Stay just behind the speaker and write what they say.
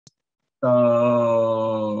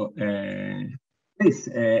So please,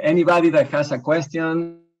 anybody that has a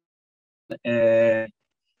question,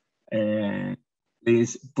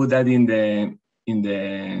 please put that in the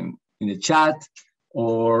chat.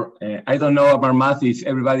 Or I don't know about math if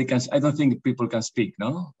everybody can. I don't think people can speak,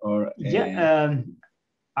 no? Or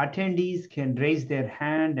attendees can raise their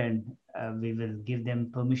hand and we will give them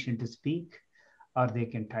permission to speak, or they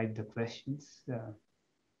can type the questions.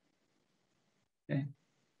 Okay.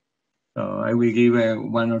 So I will give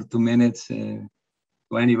 1 or 2 minutes to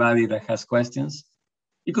anybody that has questions.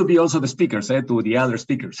 It could be also the speakers, to the other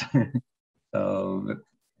speakers.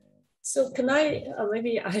 So can I,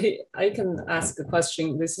 maybe I can ask a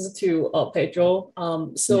question. This is to Pedro.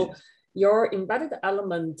 So your embedded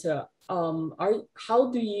element, how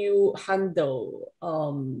do you handle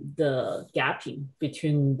the gapping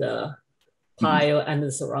between the pile and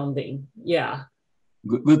the surrounding? Yeah.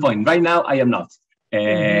 Good point. Right now, I am not.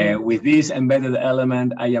 With this embedded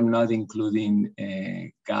element, I am not including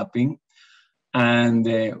gapping. And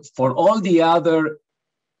for all the other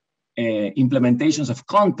implementations of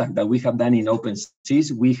contact that we have done in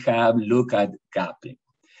OpenSys, we have looked at gapping.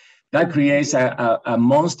 That creates a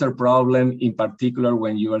monster problem, in particular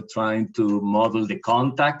when you are trying to model the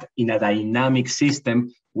contact in a dynamic system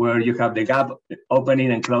where you have the gap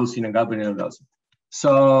opening and closing and opening and closing.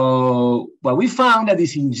 So what we found that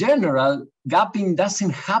is, in general, gapping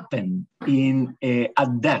doesn't happen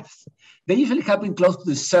at depth. They usually happen close to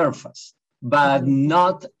the surface, but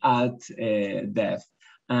not at depth.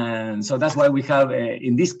 And so that's why we have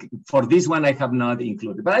for this one, I have not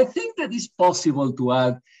included. But I think that it's possible to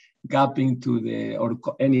add gapping to or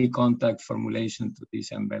any contact formulation to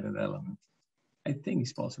this embedded element. I think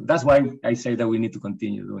it's possible. That's why I say that we need to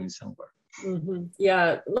continue doing some work.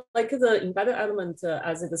 Yeah, like the embedded element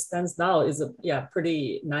as it stands now is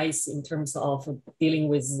pretty nice in terms of dealing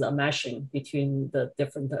with the meshing between the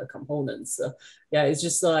different components. Yeah, it's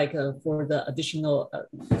just like for the additional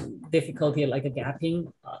difficulty like a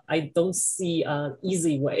gapping, I don't see an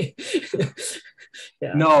easy way.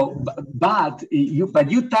 Yeah. No, but you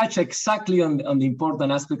touch exactly on the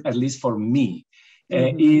important aspect, at least for me,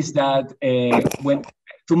 is that when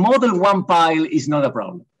to model one pile is not a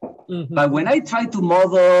problem. But when I try to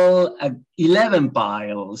model 11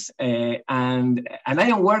 piles, and I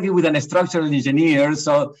am working with a structural engineer,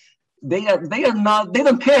 so they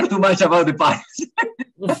don't care too much about the piles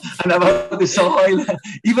and about the soil,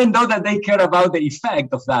 even though that they care about the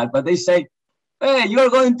effect of that. But they say, hey, you are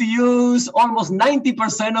going to use almost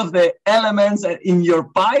 90% of the elements in your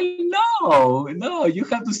pile. No, you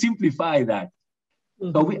have to simplify that.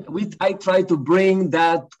 So I try to bring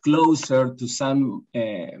that closer to some,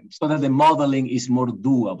 so that the modeling is more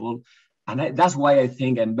doable. And that's why I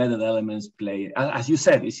think embedded elements play, as you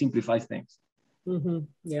said, it simplifies things.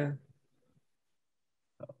 Yeah.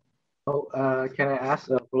 Oh, can I ask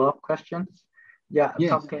a follow-up question? Yeah, yes.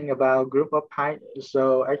 Talking about group of pi.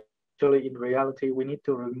 So actually, in reality, we need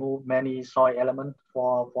to remove many soil elements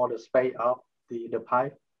for the space of the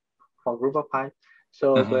pipe, for group of pipe.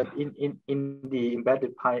 So, but in the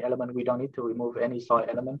embedded pi element, we don't need to remove any soil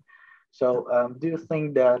element. So, do you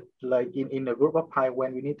think that like in the group of pi,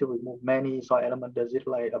 when we need to remove many soil element, does it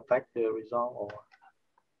like affect the result? Or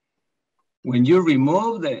when you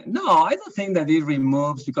remove no, I don't think that it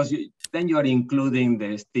removes, because then you are including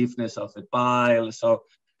the stiffness of the pile.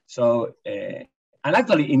 And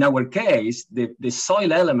actually, in our case, the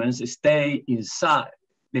soil elements stay inside.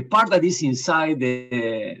 The part that is inside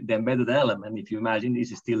the embedded element, if you imagine,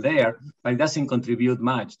 is still there, but it doesn't contribute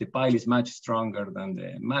much. The pile is much stronger than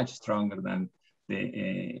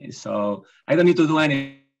the. So I don't need to do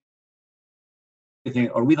anything,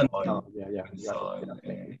 or we don't.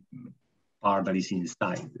 Part that is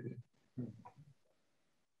inside.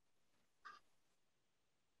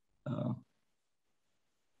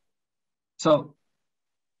 So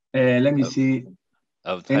let me see.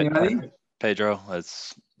 Anybody? Pedro,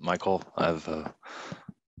 it's Michael. I have a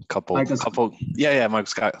couple. Yeah,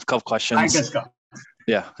 Michael's got a couple questions.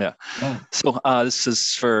 Yeah. So this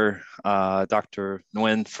is for Dr.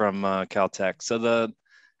 Nguyen from Caltech. So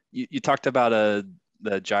you talked about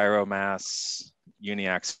the gyromass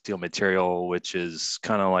uniaxial material, which is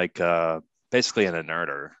kind of like basically an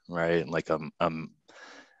inerter, right? Like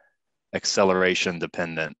acceleration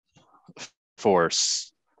dependent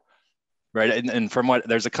force, right? And from what,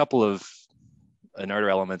 there's a couple of inerter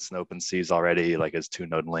elements in OpenSys already, like as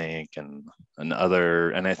 2-node link and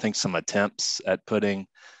I think some attempts at putting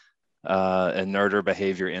inerter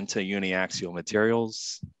behavior into uniaxial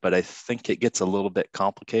materials, but I think it gets a little bit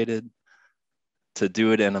complicated to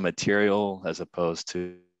do it in a material as opposed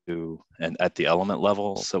to and at the element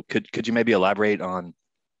level. So could you maybe elaborate on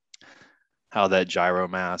how that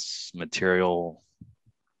gyromass material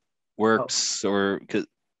works? Or because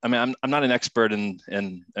I mean, I'm not an expert in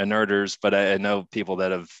inerters, but I know people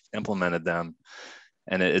that have implemented them,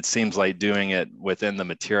 and it seems like doing it within the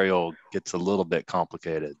material gets a little bit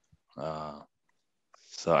complicated.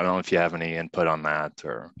 So I don't know if you have any input on that,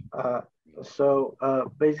 or.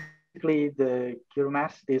 Basically, the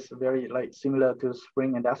gyromass is very similar to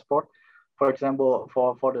spring and dashboard. For example,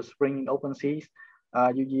 for the spring in OpenSea,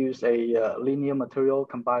 you use a linear material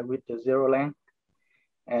combined with the zero length,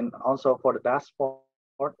 and also for the dashboard,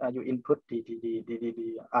 you input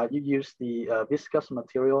you use the viscous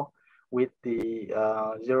material with the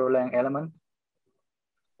zero length element,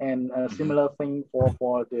 and a similar thing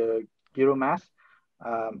for the gyromass.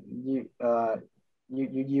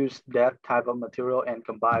 You use that type of material and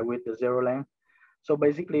combine with the zero length. So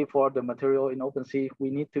basically, for the material in OpenSea, we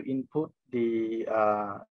need to input the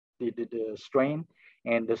strain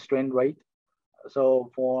and the strain rate. So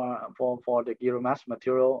for the gyromass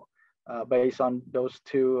material, based on those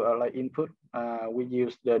two input, we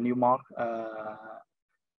use the Newmark.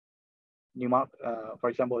 For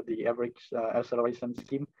example, the average acceleration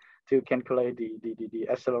scheme to calculate the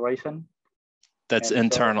acceleration. That's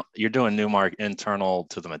internal. You're doing Newmark internal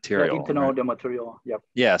to the material. Yeah, internal, right? The material. Yep.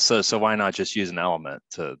 Yeah. So why not just use an element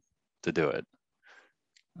to do it?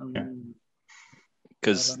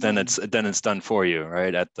 Because then it's done for you,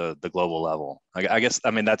 right, at the global level. I guess,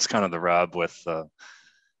 I mean, that's kind of the rub with the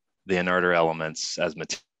inerter elements as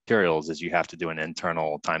materials, is you have to do an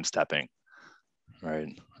internal time stepping, right?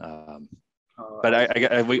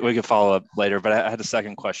 But we could follow up later. But I had a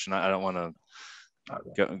second question. I don't want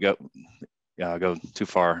to go too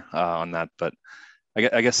far on that, but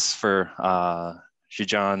I guess for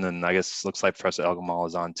Zhijian, and I guess looks like Professor Elgamal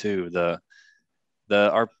is on too, the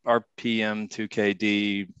RPM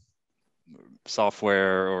 2KD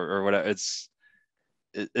software or whatever, is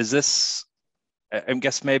this, I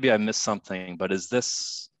guess maybe I missed something, but is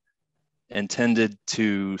this intended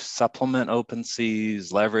to supplement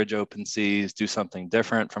OpenSeas, leverage OpenSeas, do something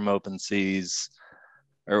different from OpenSeas,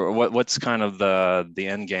 or what's kind of the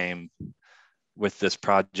end game with this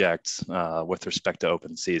project with respect to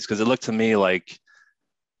OpenSeas? Because it looked to me like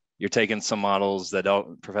you're taking some models that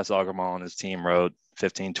Professor Elgamal and his team wrote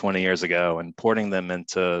 15, 20 years ago and porting them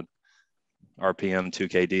into RPM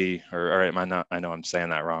 2KD, or I know I'm saying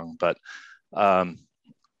that wrong, but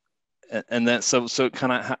and then so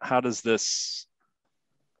kind of how does this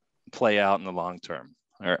play out in the long term,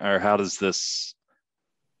 or how does this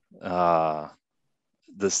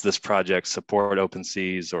this project support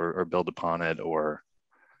OpenSeas or build upon it? Or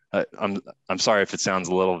I'm sorry if it sounds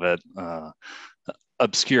a little bit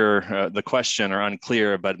obscure, the question, or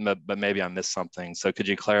unclear, but maybe I missed something. So could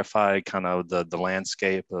you clarify kind of the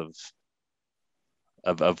landscape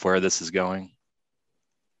of where this is going?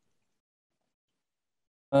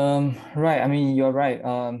 Right. I mean, you're right.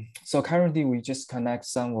 So currently we just connect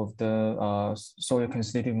some of the soil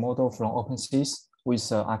constitutive model from OpenSeas with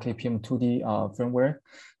RKPM 2D firmware.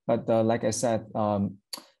 But like I said,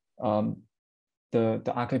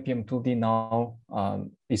 the RKPM 2D now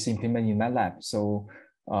is implemented in MATLAB. So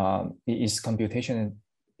it is computation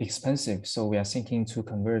expensive. So we are thinking to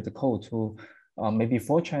convert the code to maybe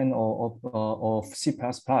Fortran or C++.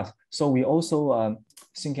 So we also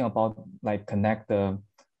thinking about like connect the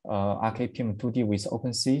RKPM 2D with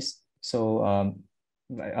OpenSeas. So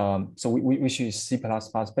so we should C++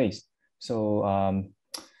 based. So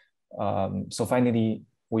so finally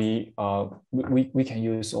we can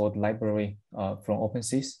use all the library from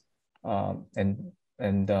OpenSeas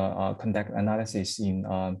and conduct analysis in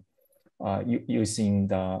using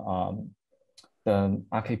the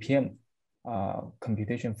RKPM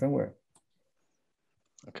computation framework.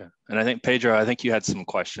 Okay, and I think Pedro, I think you had some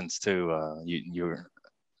questions too. You were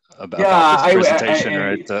about this presentation,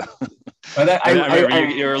 right?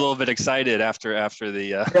 You're a little bit excited after the.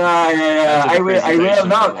 Yeah. I will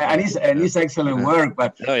now, and it's excellent work,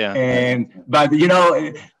 but but you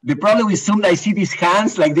know the problem with Zoom, I see these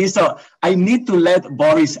hands like this, so I need to let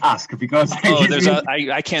Boris ask because.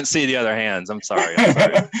 I can't see the other hands. I'm sorry.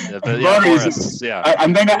 But, Boris,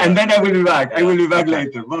 and then I will be back. I will be back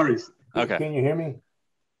later, Boris. Okay. Can you hear me?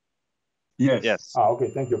 Yes. Oh, okay.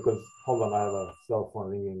 Thank you. Because hold on, I have a cell phone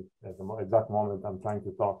ringing at the exact moment I'm trying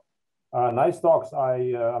to talk. Nice talks.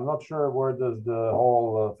 I'm not sure where does the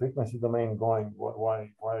whole frequency domain going. Why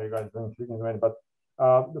are you guys doing frequency domain? But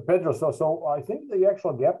Pedro, so I think the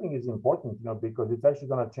actual gapping is important, you know, because it's actually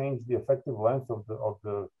going to change the effective length of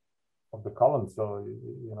the column. So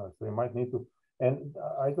so you might need to. And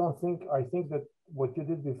I think that what you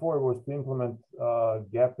did before was to implement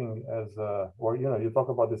gapping as, or you talk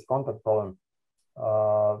about this contact problem.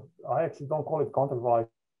 I actually don't call it contact problem.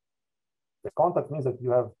 Contact means that you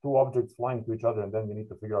have two objects flying to each other, and then you need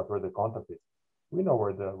to figure out where the contact is. We know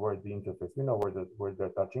where the interface, we know where they're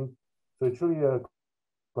touching. So it's really a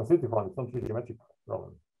constitutive problem. It's not really a geometric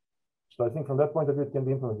problem. So I think from that point of view, it can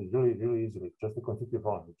be implemented really, really easily. It's just a constitutive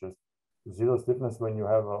problem. It's just zero stiffness when you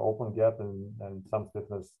have an open gap, and some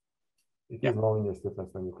stiffness. It is nonlinear stiffness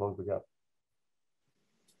when you close the gap.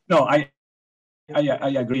 No, I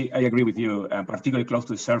agree. I agree with you. Particularly close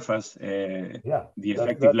to the surface, the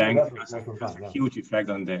effective length has a huge effect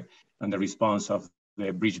on the response of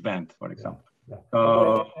the bridge band, for example.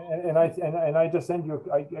 And I just send you,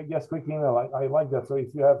 I guess, quick email. I like that. So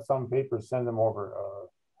if you have some papers, send them over.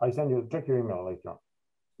 I send you, check your email later on.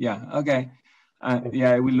 Yeah. Okay.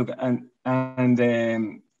 Yeah, I will look. And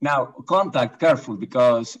now contact, careful,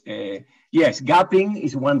 because yes, gapping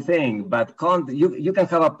is one thing, but you can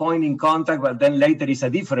have a point in contact, but then later is a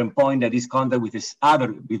different point that is contact with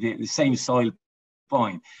the same soil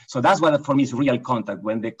point. So that's what for me is real contact,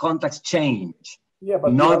 when the contacts change,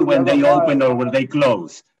 but not when they open or when they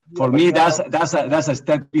close. For me, that's a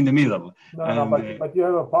step in the middle. But you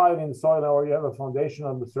have a pile in the soil, or you have a foundation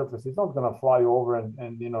on the surface. It's not going to fly over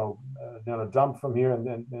and jump from here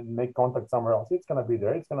and make contact somewhere else. It's going to be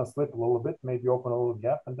there. It's going to slip a little bit, maybe open a little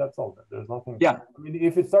gap, and that's all. There's nothing. Yeah. I mean,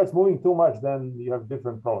 if it starts moving too much, then you have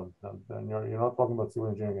different problems. Then you're not talking about civil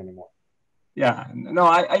engineering anymore. Yeah. No,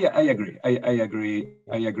 I agree.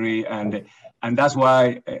 I agree, and that's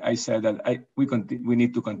why I said that we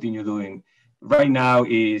need to continue doing. Right now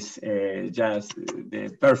is just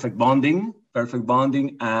the perfect bonding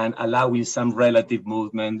and allowing some relative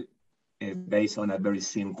movement based on a very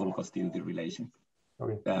simple constitutive relation.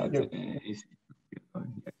 Okay.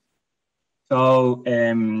 So,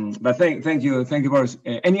 but thank you, Boris.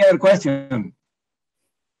 Any other question?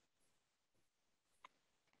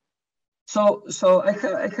 So I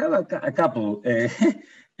have a couple.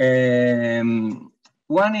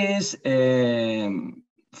 One is.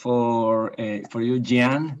 For you,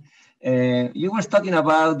 Gian, you were talking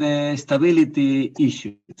about the stability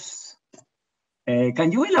issues.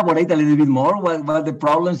 Can you elaborate a little bit more what the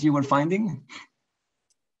problems you were finding?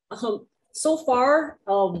 So far,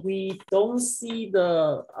 we don't see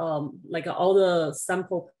the like all the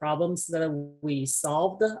sample problems that we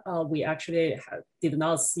solved. We actually did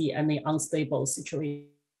not see any unstable situation.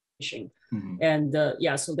 Mm-hmm. And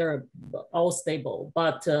so they're all stable,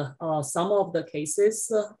 but some of the cases,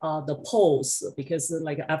 the poles, because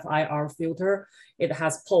like FIR filter, it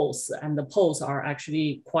has poles, and the poles are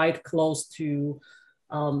actually quite close to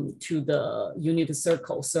the unit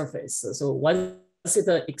circle surface. So once it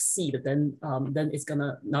exceed, then it's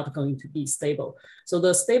not going to be stable. So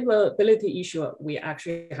the stability issue, we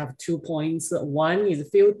actually have 2 points. One is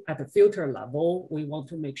at the filter level, we want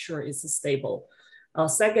to make sure it's stable.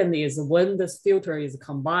 Second is when this filter is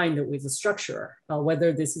combined with the structure,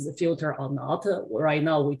 whether this is a filter or not. Right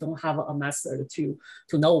now, we don't have a method to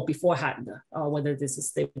know beforehand whether this is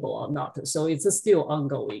stable or not. So it's a still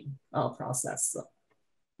ongoing process.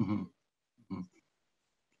 Mm-hmm. Mm-hmm.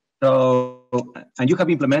 So, and you have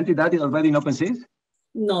implemented that already in OpenSys?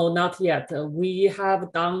 No, not yet. We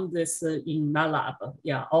have done this in MATLAB.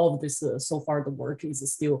 Yeah, all of this, so far the work is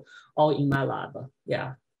still all in MATLAB.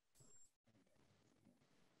 Yeah.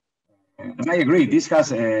 I agree. This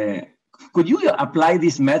has could you apply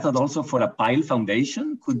this method also for a pile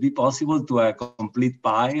foundation? Could be possible to a complete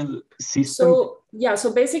pile system?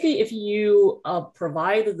 So basically, if you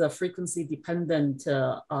provide the frequency dependent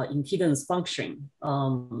impedance function,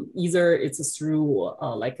 either it's through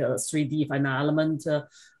like a 3D finite element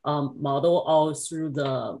model, or through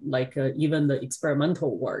the even the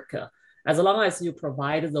experimental work. As long as you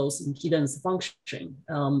provide those impedance function,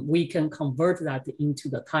 we can convert that into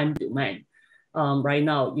the time domain. Right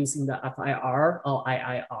now, using the FIR or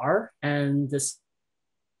IIR, and this,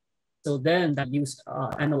 so then that used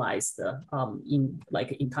analyzed in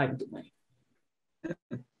time domain.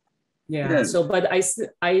 Yeah. Yes. So, but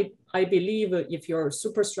I believe if your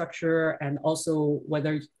superstructure and also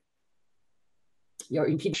whether your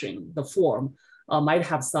impedance, the form, might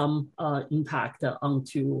have some impact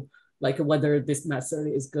onto like whether this method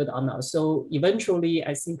is good or not. So eventually,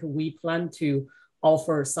 I think we plan to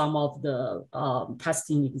offer some of the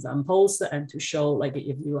testing examples and to show like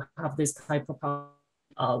if you have this type of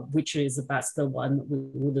which is the best one we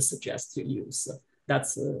would suggest to use.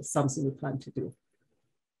 That's something we plan to do.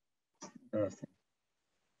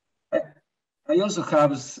 I also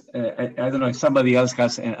have, I don't know if somebody else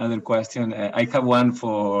has another question. I have one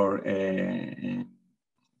for the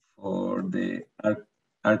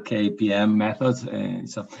RKPM methods.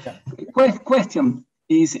 So, question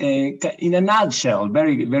is, in a nutshell,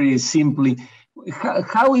 very, very simply,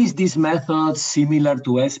 how is this method similar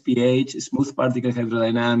to SPH, smooth particle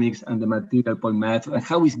hydrodynamics, and the material point method? And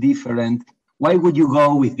how is different? Why would you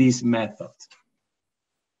go with this method?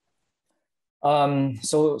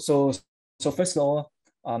 So first of all,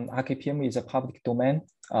 RKPM is a public domain,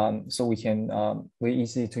 so we can very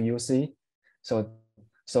easy to use it. So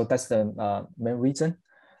that's the main reason.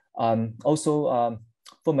 Also,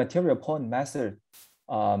 for material point method,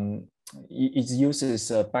 it uses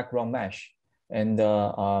a background mesh, and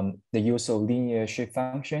the use of linear shape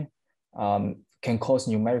function can cause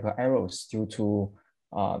numerical errors due to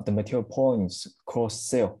the material points cross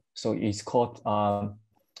cell. So it's called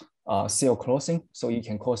cell crossing, so it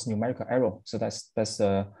can cause numerical error. So that's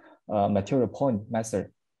the material point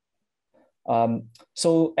method.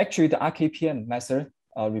 So actually, the RKPM method,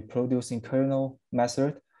 reproducing kernel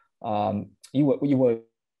method, it will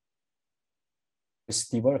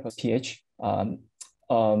develop pH,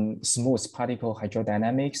 smooth particle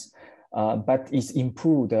hydrodynamics, but it's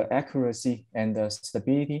improved the accuracy and the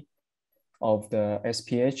stability of the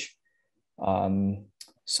SPH.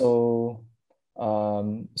 So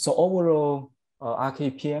overall,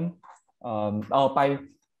 RKPM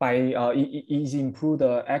it improve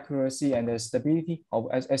the accuracy and the stability of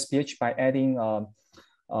SPH by adding a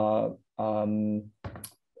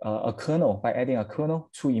kernel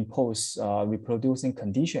to impose reproducing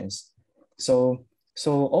conditions. So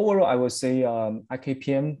overall, I would say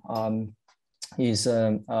RKPM is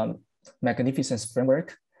a magnificent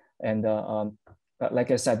framework, and like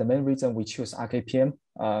I said, the main reason we choose RKPM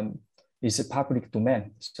is a public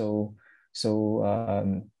domain.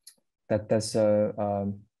 That's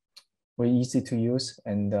very easy to use,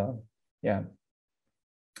 and yeah.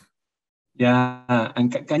 Yeah,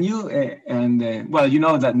 and can you, well, you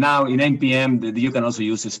know that now in NPM that you can also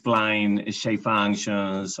use spline shape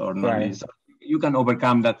functions or not. Right. So you can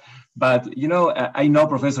overcome that. But you know, I know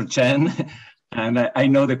Professor Chen, and I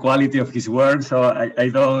know the quality of his work, so I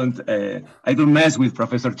don't mess with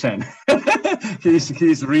Professor Chen.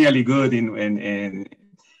 he's really good and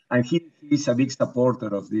he's a big supporter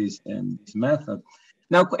of this method.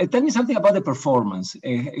 Now, tell me something about the performance.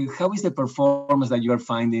 How is the performance that you are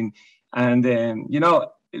finding? And you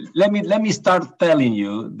know, let me start telling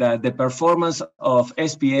you that the performance of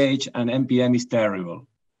SPH and NPM is terrible.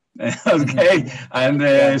 Okay, and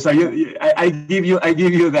so I give you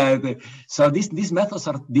that. So these methods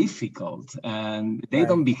are difficult, and they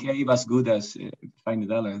don't behave as good as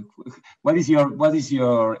Finedella. What is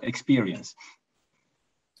your experience?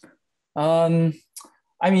 I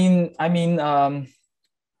mean,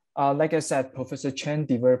 like I said, Professor Chen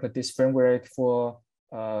developed this framework for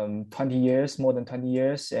 20 years, more than 20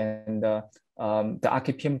 years, and the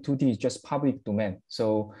RKPM 2D is just public domain.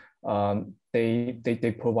 So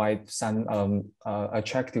they provide some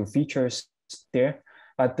attractive features there.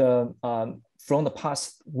 But from the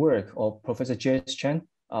past work of Professor J.S. Chen,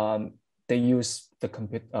 they use the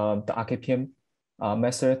RKPM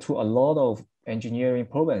method to a lot of engineering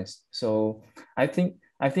problems. So I think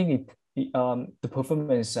the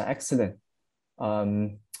performance is excellent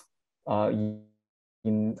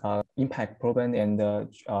in impact problem and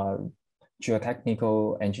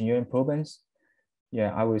geotechnical engineering problems.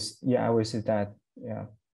 Yeah, I would say that. Yeah.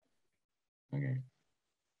 Okay.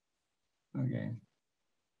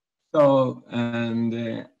 So, and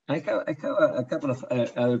I have a couple of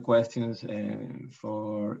other questions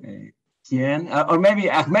for Kien, or maybe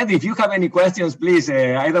Ahmed. If you have any questions, please.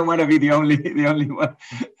 I don't want to be the only one.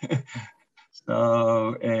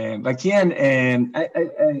 So, but Kien,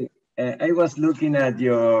 I was looking at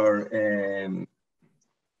your.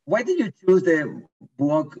 Why did you choose the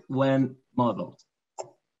Buoque-Wen model?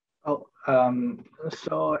 Oh,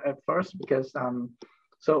 so at first because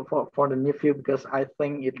so for the near field, because I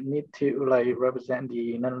think it need to like represent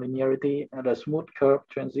the nonlinearity and the smooth curve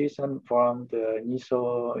transition from the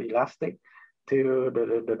initial elastic to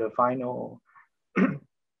the final to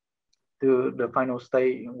the final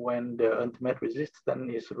state when the ultimate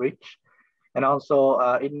resistance is reached, and also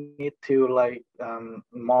it need to like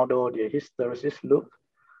model the hysteresis loop.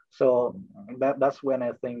 So that's when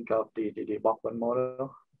I think of the Buoque-Wen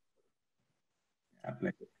model.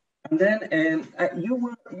 And then you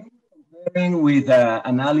were comparing with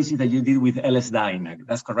analysis that you did with LS-DYNAC.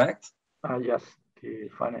 That's correct? Yes, the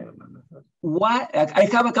final element. Why? I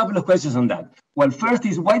have a couple of questions on that. Well, first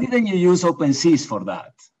is why didn't you use OpenSys for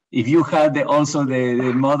that? if you had also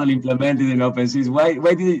the model implemented in OpenSys, why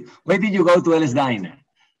did you go to LS-DYNA?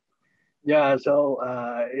 Yeah, so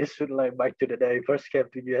it's like back to the day. First came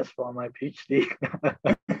to US for my PhD.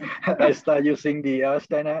 I started using the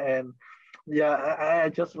LS-DYNA, and yeah, I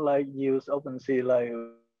just like use OpenSys like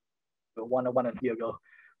one and a year ago,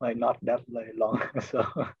 like not that like long. So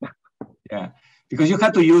yeah, because you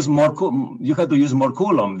had to use more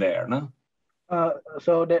Coulomb there, no?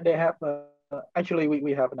 So they have actually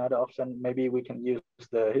we have another option. Maybe we can use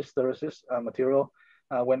the hysteresis material.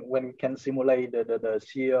 When we can simulate the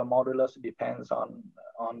shear modulus depends on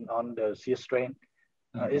the shear strain.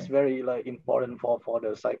 Okay. It's very like important for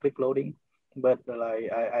the cyclic loading, but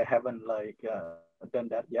like I haven't like done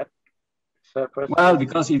that yet. So well,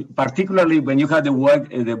 because particularly when you had the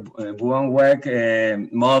Buon-Work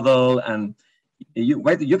model, and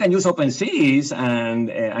you can use OpenSys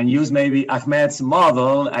and use maybe Ahmed's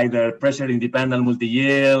model, either pressure independent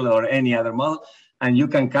multi-yield or any other model, and you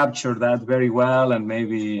can capture that very well. And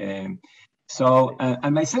maybe and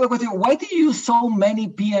my second question: why do you use so many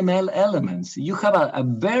PML elements? You have a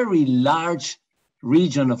very large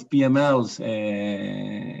region of PMLs.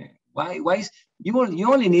 Why is you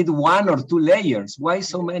only need 1 or 2 layers? Why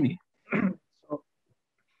so many?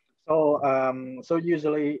 So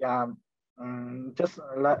usually just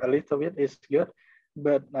a little bit is good,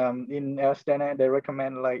 but in LS-DYNA they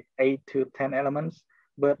recommend like 8 to 10 elements.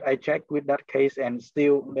 But I checked with that case, and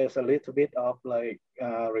still there's a little bit of like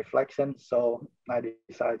reflection. So I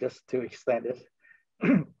decided just to extend it.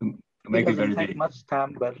 Make it very take big. Much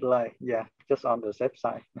time, but like yeah, just on the safe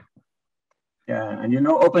side. Yeah, and you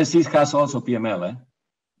know, OpenSys has also PML, eh?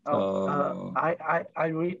 So, I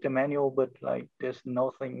read the manual, but like there's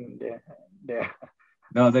nothing there.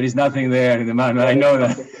 No, there is nothing there in the manual. I know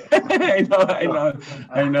that.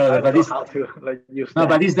 I know that. But how to like use no, that.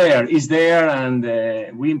 but it's there. It's there, and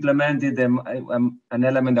we implemented an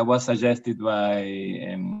element that was suggested by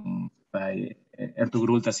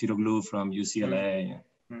Ertugrul Tasiroglu from UCLA.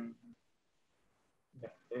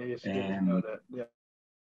 Yeah.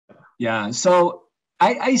 Yeah. So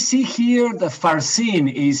I see here the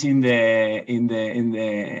Farzin is in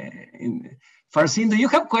Farzin, do you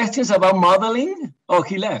have questions about modeling? Oh,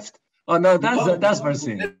 he left. Oh no, that's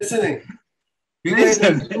Farzin. Listening. You guys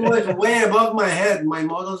are way above my head. My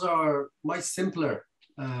models are much simpler.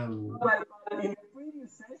 In the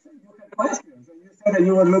previous session, you had questions, and you said that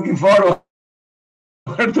you were looking forward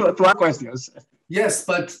to our questions. Yes,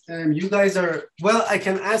 but you guys are, well, I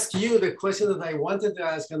can ask you the question that I wanted to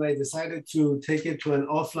ask, and I decided to take it to an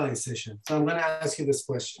offline session. So I'm going to ask you this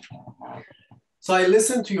question. So I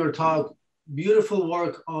listened to your talk, beautiful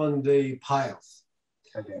work on the piles.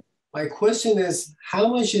 Okay. My question is, how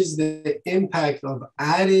much is the impact of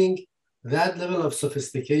adding that level of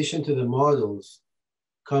sophistication to the models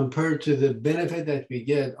compared to the benefit that we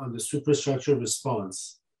get on the superstructure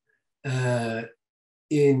response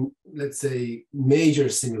in, let's say, major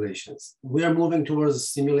simulations? We are moving towards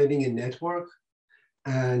simulating a network.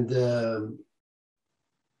 And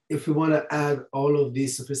if we want to add all of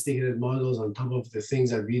these sophisticated models on top of the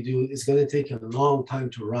things that we do, it's going to take a long time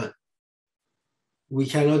to run. We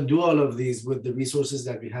cannot do all of these with the resources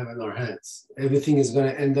that we have in our hands. Everything is going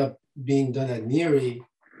to end up being done at NEARI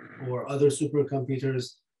or other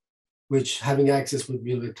supercomputers, which having access would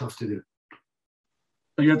be a bit tough to do.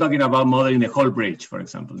 So you're talking about modeling the whole bridge, for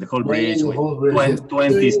example, the whole bridge with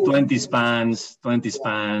 20 spans,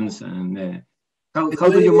 and how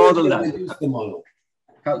do you model that? The model.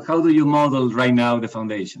 How do you model right now the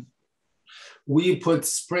foundation? We put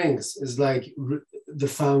springs. It's like the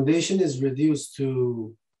foundation is reduced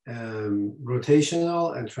to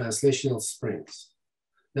rotational and translational springs.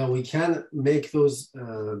 Now we can make those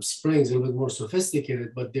springs a little bit more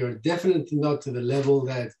sophisticated, but they're definitely not to the level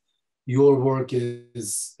that your work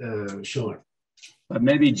is showing. But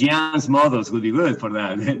maybe Jian's models would be good for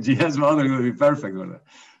that. Jian's model would be perfect for that.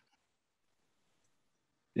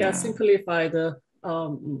 Yeah, simplify the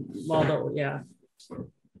model, yeah.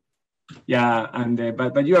 Yeah, and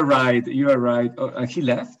but you are right. You are right. Oh, he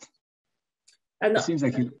left. And it seems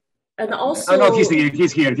like he. And also. Oh no, he's here.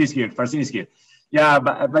 Farzin is here. Yeah,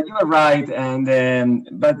 but you are right. And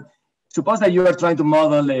but suppose that you are trying to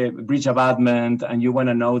model a bridge abutment, and you want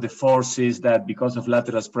to know the forces that because of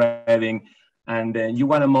lateral spreading, and you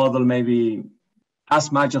want to model maybe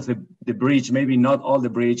as much of the bridge, maybe not all the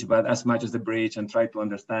bridge, but as much as the bridge, and try to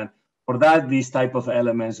understand. For that, these type of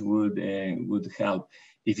elements would help.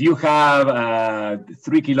 If you have a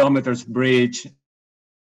 3 kilometers bridge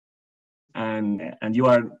and you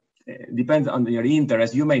are, depends on your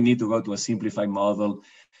interest, you may need to go to a simplified model.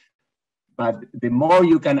 But the more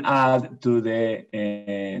you can add to the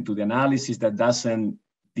to the analysis that doesn't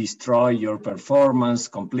destroy your performance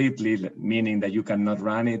completely, meaning that you cannot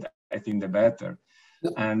run it, I think the better.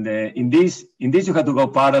 And in this you have to go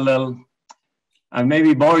parallel. And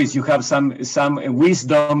maybe Boris, you have some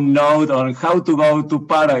wisdom note on how to go to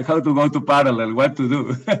parallel, what to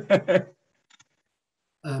do.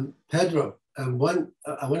 Pedro, I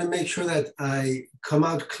want to make sure that I come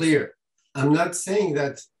out clear. I'm not saying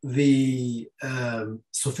that the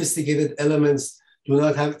sophisticated elements do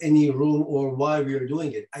not have any room or why we are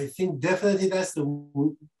doing it. I think definitely that's the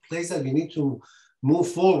place that we need to move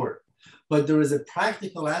forward. But there is a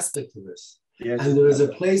practical aspect to this. Yes. And there is a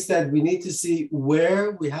place that we need to see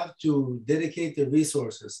where we have to dedicate the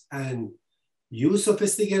resources and use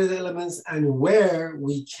sophisticated elements, and where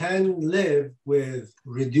we can live with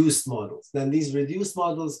reduced models. Then these reduced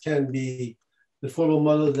models can be the formal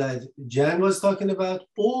model that Jan was talking about,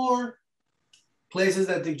 or places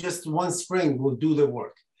that just one spring will do the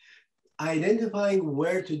work. Identifying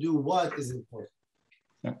where to do what is important.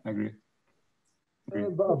 Yeah, I agree.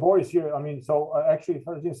 Boris here, I mean, so actually,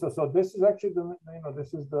 so this is actually the,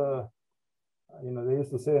 this is the, they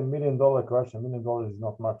used to say $1 million question. $1 million is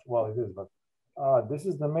not much. Well, it is, but this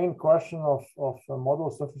is the main question of model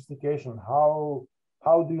sophistication. How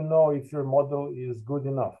do you know if your model is good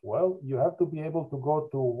enough? Well, you have to be able to go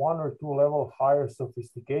to 1 or 2 level higher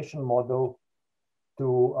sophistication model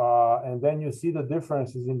to, and then you see the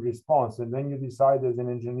differences in response, and then you decide as an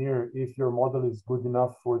engineer if your model is good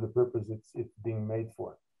enough for the purpose it's being made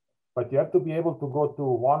for. But you have to be able to go to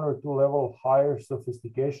 1 or 2 level higher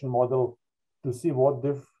sophistication model to see what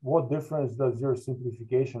difference does your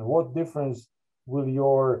simplification, what difference will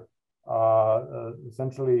your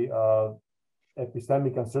essentially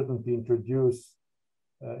epistemic uncertainty introduce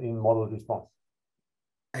in model response.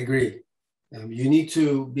 I agree. You need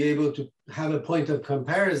to be able to have a point of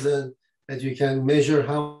comparison that you can measure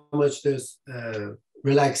how much this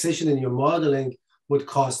relaxation in your modeling would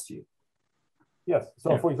cost you. Yes.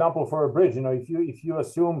 So, for example, for a bridge, if you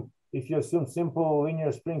assume simple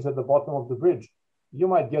linear springs at the bottom of the bridge, you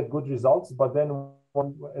might get good results. But then,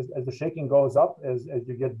 as the shaking goes up, as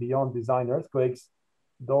you get beyond design earthquakes,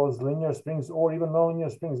 those linear springs or even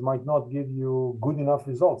nonlinear springs might not give you good enough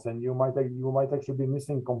results, and you might actually be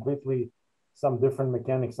missing completely some different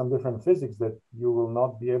mechanics, some different physics that you will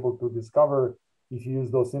not be able to discover if you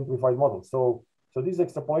use those simplified models. So these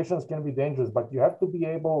extrapolations can be dangerous, but you have to be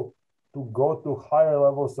able to go to higher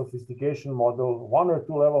level sophistication model, 1 or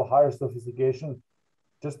 2 level higher sophistication,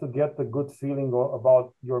 just to get the good feeling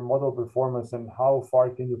about your model performance and how far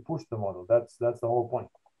can you push the model. That's the whole point.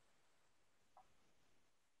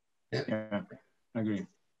 Yeah, I agree.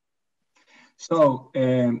 So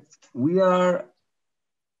we are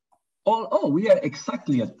we are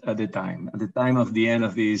exactly at the time of the end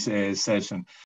of this session.